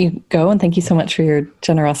before I let you go, and thank you so much for your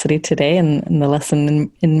generosity today, and the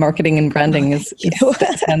lesson in marketing and branding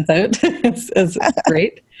stands out as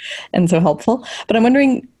great and so helpful. But I'm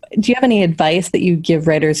wondering, do you have any advice that you give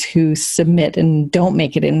writers who submit and don't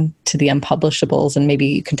make it into the Unpublishables? And maybe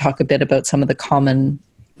you can talk a bit about some of the common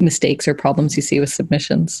mistakes or problems you see with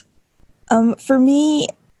submissions. For me,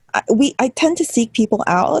 I tend to seek people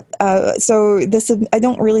out. So I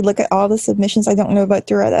don't really look at all the submissions. I don't know about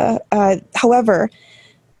Doretta. However,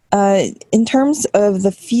 in terms of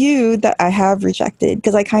the few that I have rejected,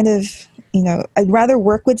 because I kind of, I'd rather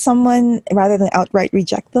work with someone rather than outright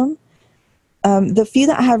reject them. The few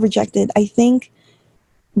that I have rejected, I think,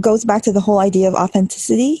 goes back to the whole idea of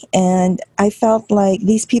authenticity. And I felt like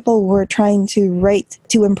these people were trying to write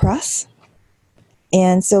to impress.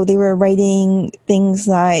 And so they were writing things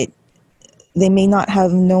like they may not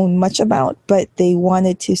have known much about, but they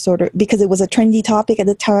wanted to sort of, because it was a trendy topic at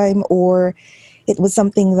the time, or it was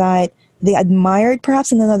something that they admired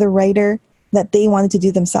perhaps in another writer, that they wanted to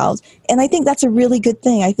do themselves. And I think that's a really good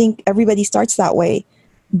thing. I think everybody starts that way,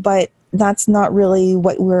 but that's not really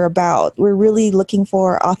what we're about. We're really looking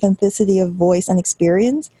for authenticity of voice and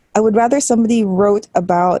experience. I would rather somebody wrote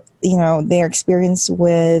about, their experience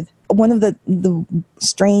with one of the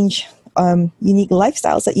strange, unique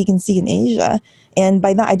lifestyles that you can see in Asia. And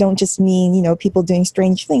by that, I don't just mean, people doing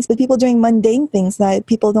strange things, but people doing mundane things that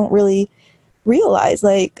people don't really realize.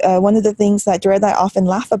 Like one of the things that Jared and I often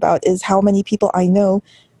laugh about is how many people I know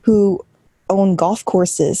who own golf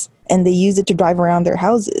courses and they use it to drive around their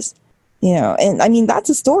houses. And I mean,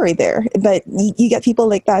 that's a story there, but you get people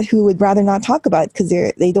like that who would rather not talk about it because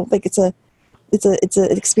they don't think it's an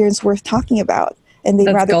experience worth talking about. And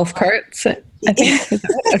they'd rather golf carts. I think.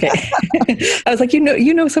 Okay. I was like,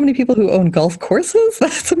 so many people who own golf courses.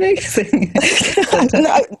 That's amazing.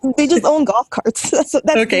 No, they just own golf carts. That's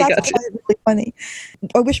okay, gotcha. Really funny.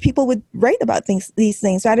 I wish people would write about these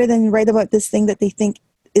things rather than write about this thing that they think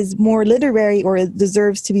is more literary or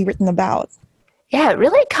deserves to be written about. Yeah, it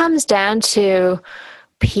really comes down to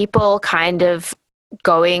people kind of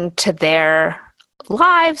going to their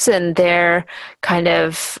lives and their kind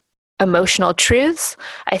of emotional truths.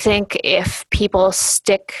 I think if people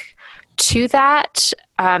stick to that,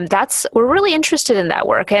 we're really interested in that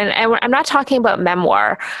work. And I'm not talking about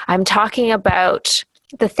memoir. I'm talking about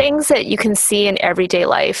the things that you can see in everyday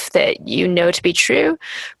life that you know to be true.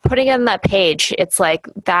 Putting it on that page, it's like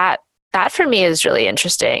that for me is really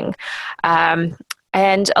interesting.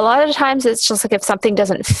 And a lot of the times it's just like if something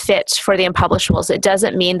doesn't fit for the unpublishables, it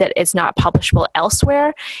doesn't mean that it's not publishable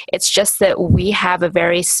elsewhere. It's just that we have a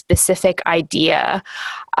very specific idea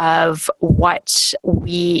of what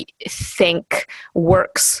we think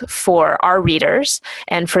works for our readers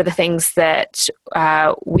and for the things that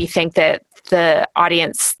we think that the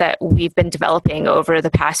audience that we've been developing over the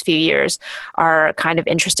past few years are kind of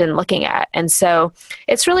interested in looking at. And so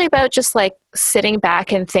it's really about just like sitting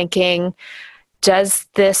back and thinking, does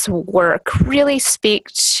this work really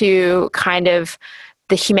speak to kind of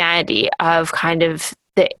the humanity of kind of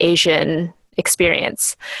the Asian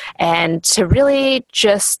experience? And to really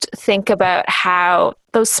just think about how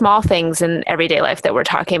those small things in everyday life that we're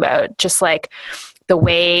talking about, just like the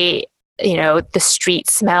way, the street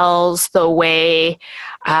smells, the way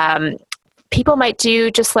people might do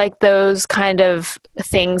just like those kind of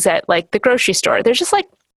things at like the grocery store. There's just like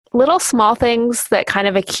little small things that kind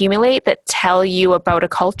of accumulate that tell you about a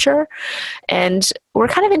culture. And we're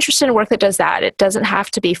kind of interested in work that does that. It doesn't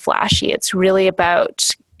have to be flashy. It's really about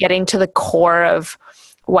getting to the core of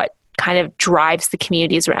what kind of drives the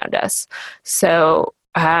communities around us. So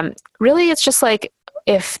really, it's just like,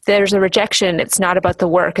 if there's a rejection, it's not about the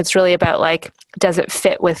work. It's really about like, does it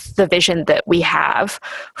fit with the vision that we have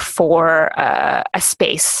for a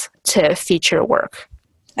space to feature work?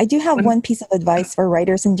 I do have one piece of advice for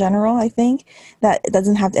writers in general, I think, that it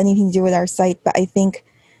doesn't have anything to do with our site, but I think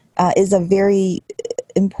is a very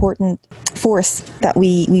important force that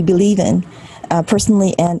we believe in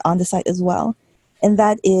personally and on the site as well. And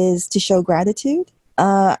that is to show gratitude.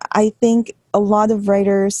 I think a lot of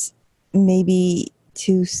writers may be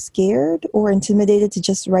too scared or intimidated to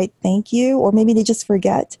just write thank you, or maybe they just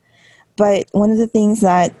forget. But one of the things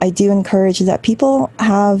that I do encourage is that people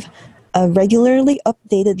have a regularly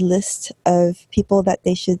updated list of people that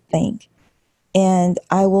they should thank. And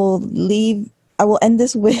I will end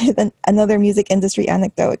this with another music industry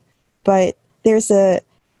anecdote. But there's a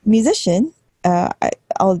musician,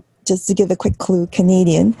 I'll just to give a quick clue,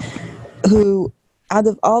 Canadian, who out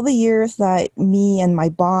of all the years that me and my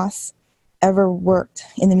boss ever worked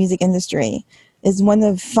in the music industry, is one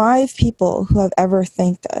of 5 people who have ever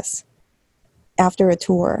thanked us after a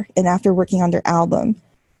tour and after working on their album.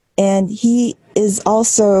 And he is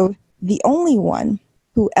also the only one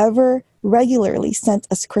who ever regularly sent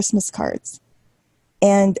us Christmas cards.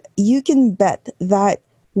 And you can bet that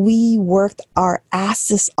we worked our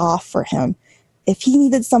asses off for him. If he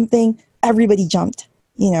needed something, everybody jumped.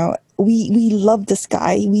 We loved this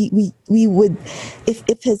guy. We would,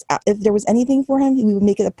 if there was anything for him, we would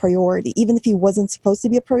make it a priority. Even if he wasn't supposed to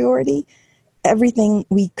be a priority, everything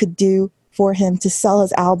we could do for him to sell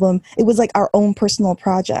his album, it was like our own personal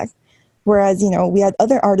project. Whereas, we had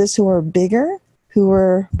other artists who were bigger, who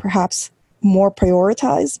were perhaps more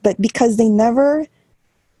prioritized, but because they never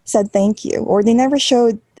said thank you, or they never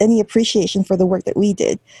showed any appreciation for the work that we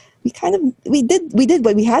did, we did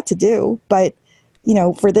what we had to do. But,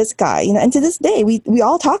 for this guy, and to this day, we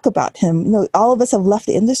all talk about him. All of us have left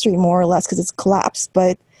the industry more or less because it's collapsed,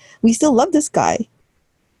 but we still love this guy.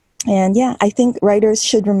 And yeah, I think writers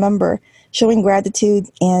should remember showing gratitude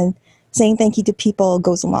and saying thank you to people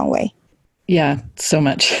goes a long way. Yeah, so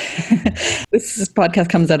much. This podcast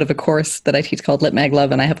comes out of a course that I teach called Lit Mag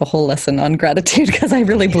Love, and I have a whole lesson on gratitude because I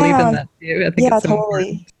really believe in that too. I think it's so totally.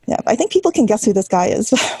 Important. Yeah, I think people can guess who this guy is,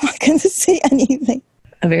 but I'm not going to say anything.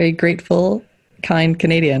 A very grateful, kind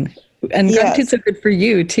Canadian. And gratitude's so good for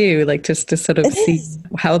you too, like just to sort of see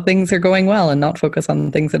how things are going well and not focus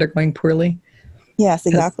on things that are going poorly. Yes,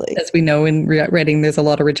 exactly. As we know in writing, there's a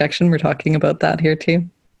lot of rejection. We're talking about that here too.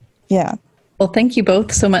 Yeah. Well, thank you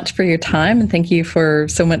both so much for your time, and thank you for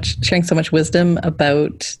sharing so much wisdom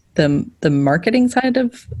about the marketing side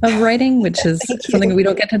of writing, which is something we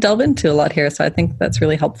don't get to delve into a lot here. So I think that's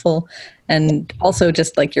really helpful. And also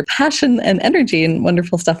just like your passion and energy and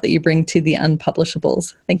wonderful stuff that you bring to the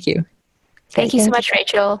Unpublishables. Thank you. Thank you so much,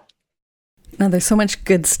 Rachel. Now, there's so much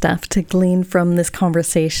good stuff to glean from this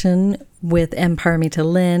conversation with M. Paramita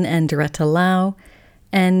Lin and Doretta Lau.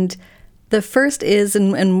 And the first is,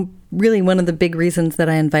 and really one of the big reasons that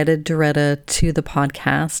I invited Doretta to the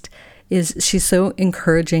podcast, is she's so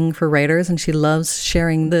encouraging for writers, and she loves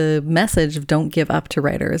sharing the message of don't give up to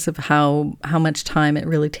writers, of how much time it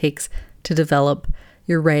really takes to develop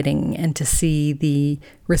your writing and to see the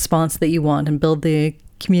response that you want and build the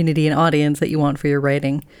community and audience that you want for your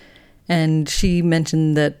writing. And she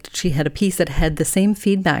mentioned that she had a piece that had the same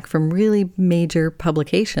feedback from really major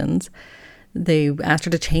publications. They asked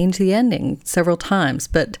her to change the ending several times,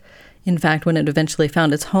 but in fact, when it eventually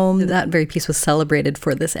found its home, that very piece was celebrated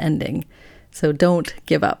for this ending. So don't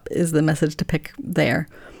give up is the message to pick there.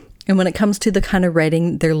 And when it comes to the kind of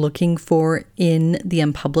writing they're looking for in the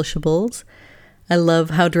Unpublishables, I love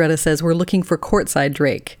how Doretta says, we're looking for courtside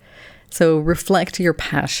Drake. So reflect your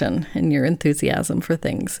passion and your enthusiasm for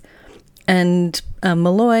things. And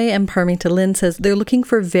Malloy and Paramita Lin says they're looking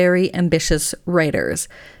for very ambitious writers.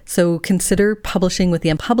 So consider publishing with the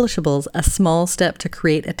Unpublishables a small step to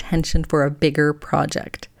create attention for a bigger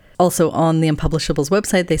project. Also on the Unpublishables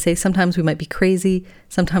website, they say sometimes we might be crazy,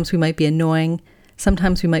 sometimes we might be annoying,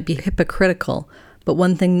 sometimes we might be hypocritical. But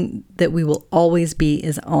one thing that we will always be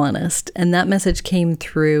is honest. And that message came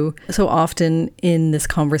through so often in this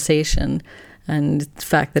conversation. And in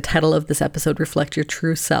fact, the title of this episode, Reflect Your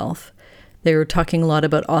True Self. They were talking a lot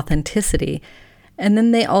about authenticity. And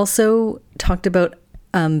then they also talked about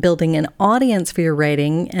building an audience for your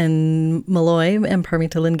writing. And Malloy and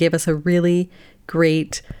Paramita Lin gave us a really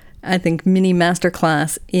great, I think, mini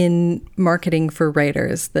masterclass in marketing for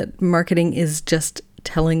writers, that marketing is just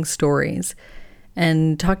telling stories.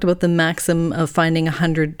 And talked about the maxim of finding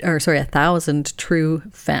 1,000 true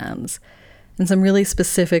fans, and some really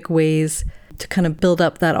specific ways to kind of build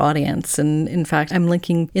up that audience. And in fact, I'm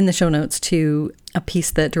linking in the show notes to a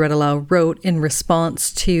piece that Doretta Lau wrote in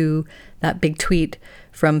response to that big tweet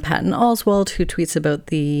from Patton Oswalt, who tweets about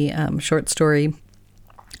the short story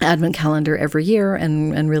Advent Calendar every year,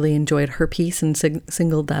 and really enjoyed her piece and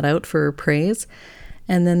singled that out for praise.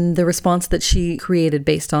 And then the response that she created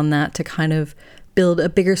based on that to kind of build a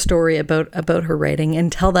bigger story about her writing,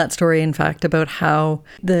 and tell that story, in fact, about how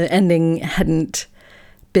the ending hadn't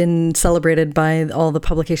been celebrated by all the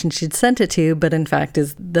publications she'd sent it to, but in fact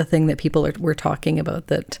is the thing that people were talking about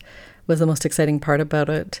that was the most exciting part about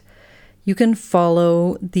it. You can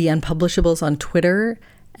follow the Unpublishables on Twitter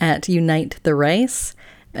at Unite the Rice.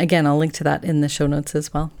 Again, I'll link to that in the show notes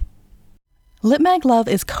as well. Lit Mag Love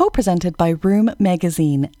is co-presented by Room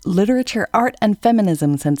Magazine, literature, art, and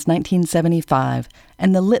feminism since 1975,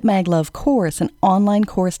 and the Lit Mag Love course, an online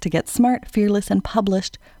course to get smart, fearless, and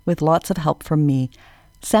published with lots of help from me.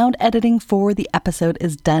 Sound editing for the episode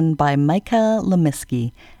is done by Micah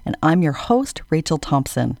Lemisky, and I'm your host, Rachel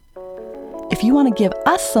Thompson. If you want to give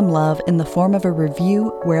us some love in the form of a review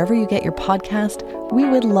wherever you get your podcast, we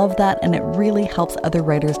would love that, and it really helps other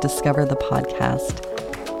writers discover the podcast.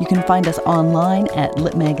 You can find us online at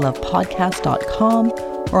litmaglovepodcast.com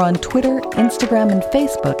or on Twitter, Instagram, and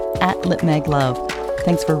Facebook at litmaglove.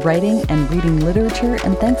 Thanks for writing and reading literature,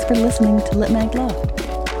 and thanks for listening to Lit Mag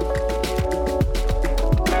Love.